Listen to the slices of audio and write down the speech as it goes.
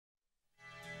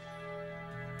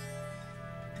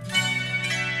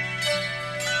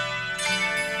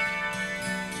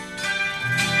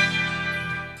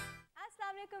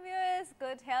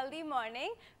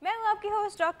Morning. मैं हूं आपकी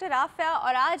होस्ट डॉक्टर आफिया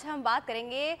और आज हम बात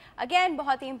करेंगे अगेन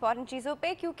बहुत ही इंपॉर्टेंट चीज़ों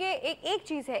पे, क्योंकि एक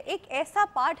चीज़ है, एक ऐसा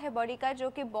पार्ट है बॉडी का जो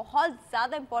कि बहुत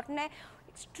ज़्यादा इंपॉर्टेंट है,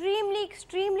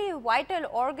 एक्सट्रीमली वाइटल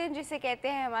ऑर्गन जिसे कहते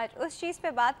हैं। हम आज उस चीज़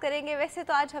पे बात करेंगे। वैसे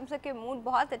तो आज हम सब के मूड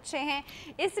बहुत अच्छे हैं,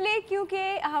 इसलिए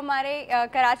क्योंकि हमारे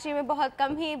कराची में बहुत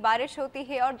कम ही बारिश होती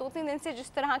है और 2-3 दिन से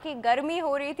जिस तरह की गर्मी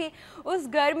हो रही थी, उस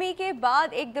गर्मी के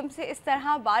बाद एकदम से इस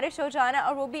तरह बारिश हो जाना,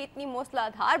 और वो भी इतनी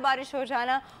मूसलाधार बारिश हो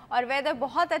जाना, और वेदर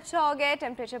बहुत अच्छा हो गया है,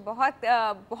 टेम्परेचर बहुत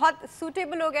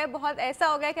सूटेबल हो गया है, बहुत ऐसा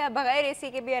हो गया कि आप बगैर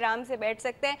एसी के भी आराम से बैठ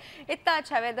सकते हैं, इतना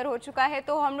अच्छा वेदर हो चुका है।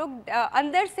 तो हम लोग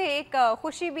अंदर से एक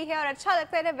खुशी भी है और अच्छा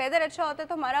लगता है। जब वेदर अच्छा होता है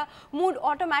तो हमारा मूड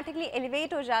ऑटोमेटिकली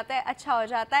एलिवेट हो जाता है, अच्छा हो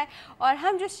जाता है। और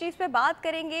हम जिस चीज़ पे बात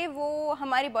करेंगे वो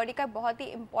हमारी बॉडी का बहुत ही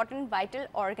इंपॉर्टेंट वाइटल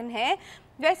ऑर्गन है।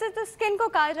 वैसे तो स्किन को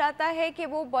कहा जाता है कि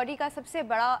वो बॉडी का सबसे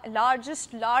बड़ा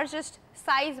लार्जेस्ट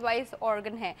साइज वाइज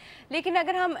ऑर्गन है, लेकिन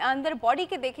अगर हम अंदर बॉडी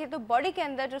के देखें तो बॉडी के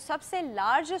अंदर जो सबसे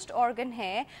लार्जेस्ट ऑर्गन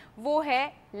है वो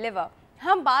है लिवर।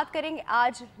 हम बात करेंगे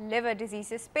आज लिवर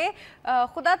डिजीज़ पे।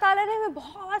 खुदा ताला ने हमें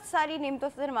बहुत सारी नेमतों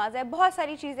से नवाजा है, बहुत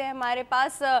सारी चीज़ें हमारे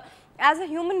पास एज अ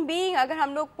ह्यूमन बीइंग। अगर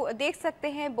हम लोग देख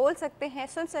सकते हैं, बोल सकते हैं,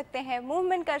 सुन सकते हैं,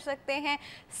 मूवमेंट कर सकते हैं,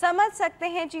 समझ सकते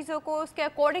हैं चीज़ों को, उसके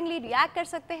अकॉर्डिंगली रिएक्ट कर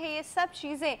सकते हैं, ये सब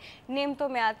चीज़ें नेमतों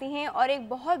में आती हैं। और एक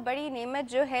बहुत बड़ी नेमत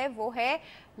जो है वो है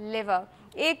लिवर।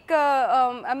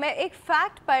 मैं एक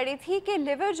फैक्ट पढ़ रही थी कि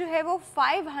लिवर जो है वो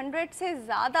 500 से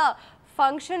ज़्यादा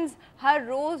फंक्शंस हर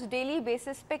रोज़ डेली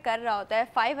बेसिस पे कर रहा होता है,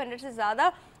 500 से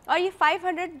ज़्यादा। और ये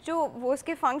 500 जो वो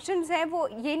उसके फंक्शंस हैं, वो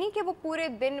ये नहीं कि वो पूरे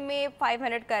दिन में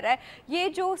 500 कर रहा है, ये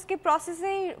जो उसके प्रोसेस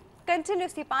हैं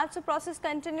कंटिन्यूसली 500 प्रोसेस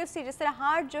कंटिन्यूसली। जिस तरह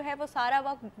हार्ट जो है वो सारा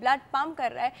वक्त ब्लड पंप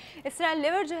कर रहा है, इस तरह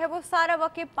लिवर जो है वो सारा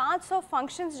वक्त के 500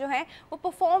 फंक्शंस जो हैं वो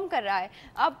परफॉर्म कर रहा है।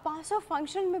 अब 500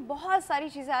 फंक्शन में बहुत सारी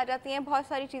चीज़ें आ जाती हैं, बहुत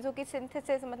सारी चीज़ों की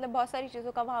सिंथेसिस, मतलब बहुत सारी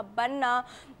चीज़ों का वहाँ बनना,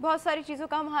 बहुत सारी चीज़ों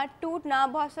का वहाँ टूटना,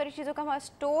 बहुत सारी चीज़ों का वहाँ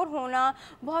स्टोर होना,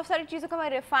 बहुत सारी चीज़ों का वहाँ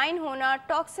रिफाइन होना,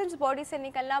 टॉक्सिन्स बॉडी से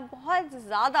निकलना, बहुत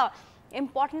ज़्यादा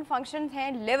इम्पॉर्टेंट फंक्शन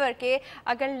हैं लिवर के।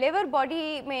 अगर लिवर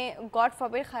बॉडी में गॉड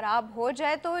फॉरबिड ख़राब हो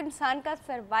जाए तो इंसान का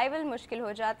सर्वाइवल मुश्किल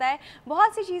हो जाता है।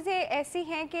 बहुत सी चीज़ें ऐसी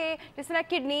हैं कि जिस तरह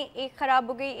किडनी एक ख़राब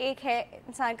हो गई, एक है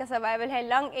इंसान का सर्वाइवल है,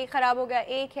 लंग एक ख़राब हो गया,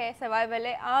 एक है सर्वाइवल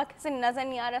है, आँख से नज़र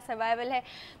नहीं आ रहा, सर्वाइवल है।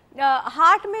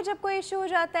 हार्ट में जब कोई इशू हो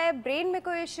जाता है, ब्रेन में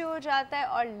कोई इशू हो जाता है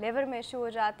और लिवर में इशू हो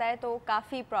जाता है तो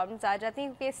काफ़ी प्रॉब्लम्स आ जाती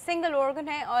हैं, क्योंकि सिंगल ऑर्गन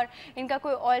है और इनका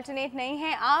कोई ऑल्टरनेट नहीं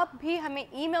है। आप भी हमें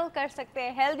ईमेल कर सकते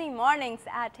हैं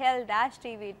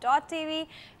healthymornings@health-tv.tv,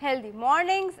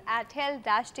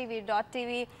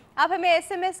 healthymornings@health-tv.tv। आप हमें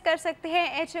SMS कर सकते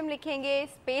हैं, HM लिखेंगे,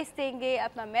 स्पेस देंगे,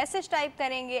 अपना मैसेज टाइप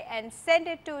करेंगे एंड सेंड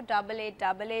इट टू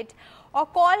 8888। और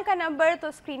कॉल का नंबर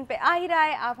तो स्क्रीन पे आ ही रहा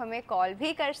है, आप हमें कॉल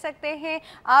भी कर सकते हैं।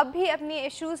 आप भी अपनी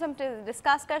इश्यूज़ हमसे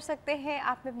डिस्कस कर सकते हैं,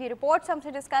 आपने अपनी रिपोर्ट्स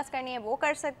हमसे डिस्कस करनी है वो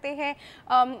कर सकते हैं,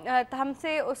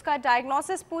 हमसे उसका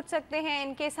डायग्नोसिस पूछ सकते हैं,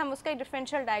 इन केस हम उसका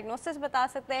डिफरेंशियल डायग्नोसिस बता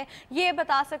सकते हैं, ये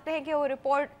बता सकते हैं कि वो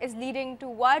report is leading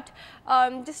to what.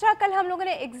 जिस तरह कल हम लोगों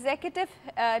ने एग्जीक्यूटिव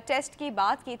टेस्ट की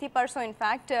बात की थी परसों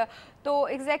इनफैक्ट, तो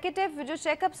एग्जीक्यूटिव जो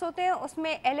चेकअप्स होते हैं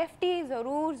उसमें LFT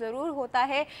ज़रूर होता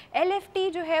है। LFT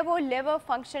जो है वो लिवर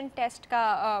फंक्शन टेस्ट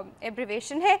का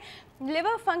एब्रीवेशन है।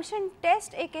 लिवर फंक्शन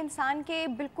टेस्ट एक इंसान के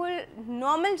बिल्कुल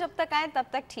नॉर्मल जब तक आए तब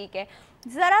तक ठीक है,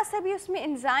 ज़रा से भी उसमें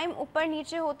एंजाइम ऊपर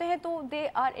नीचे होते हैं तो they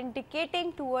are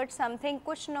indicating towards something,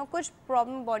 कुछ ना कुछ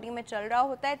प्रॉब्लम बॉडी में चल रहा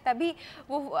होता है, तभी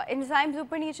वो एंजाइम्स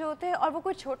ऊपर नीचे होते हैं। और वो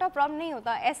कोई छोटा प्रॉब्लम नहीं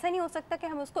होता, ऐसा नहीं हो सकता कि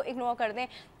हम उसको इग्नोर कर दें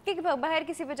कि बगैर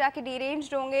किसी वजह के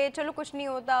डिरेंज्ड होंगे, चलो कुछ नहीं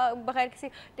होता बगैर किसी,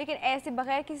 लेकिन ऐसे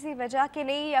बगैर किसी वजह के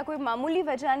नहीं, या कोई मामूली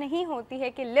वजह नहीं होती है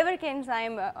कि लिवर के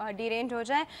एंजाइम डिरेंज हो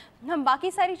जाएँ। हम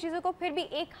बाकी सारी चीज़ों को फिर भी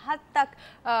एक हद तक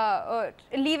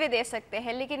लीवे दे सकते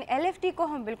हैं, लेकिन LFT को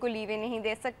हम बिल्कुल लीवे नहीं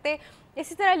दे सकते।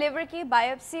 इसी तरह लिवर की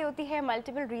बायोप्सी होती है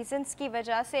मल्टीपल रीजंस की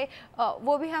वजह से,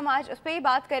 वो भी हम आज उस पर ही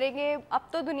बात करेंगे। अब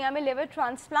तो दुनिया में लिवर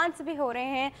ट्रांसप्लांट्स भी हो रहे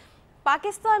हैं।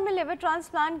 पाकिस्तान में लिवर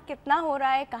ट्रांसप्लांट कितना हो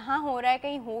रहा है, कहाँ हो रहा है,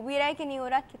 कहीं हो भी रहा है कि नहीं हो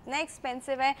रहा, कितना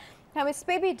एक्सपेंसिव है, हम इस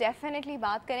पर भी डेफिनेटली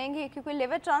बात करेंगे, क्योंकि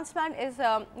liver transplant is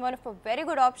one of a very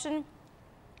good option.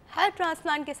 Her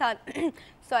transplant के साथ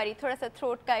सॉरी थोड़ा सा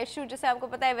थ्रोट का इशू, जैसे आपको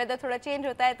पता है वेदर थोड़ा चेंज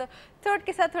होता है तो थ्रोट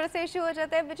के साथ थोड़ा सा इशू हो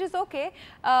जाता है, विच इज़ ओके।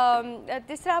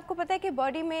 जिस तरह आपको पता है कि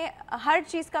बॉडी में हर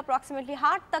चीज़ का अप्रॉक्सीमेटली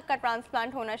हार्ट तक का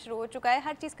ट्रांसप्लांट होना शुरू हो चुका है,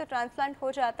 हर चीज़ का ट्रांसप्लांट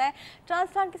हो जाता है।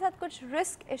 ट्रांसप्लांट के साथ कुछ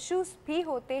रिस्क इश्यूज़ भी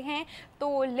होते हैं,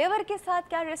 तो लिवर के साथ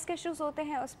क्या रिस्क इश्यूज़ होते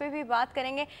हैं उस पर भी बात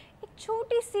करेंगे। एक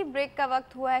छोटी सी ब्रेक का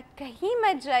वक्त हुआ है, कहीं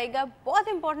मत जाइएगा, बहुत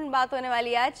इंपॉर्टेंट बात होने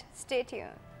वाली है आज, स्टे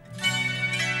ट्यून्ड।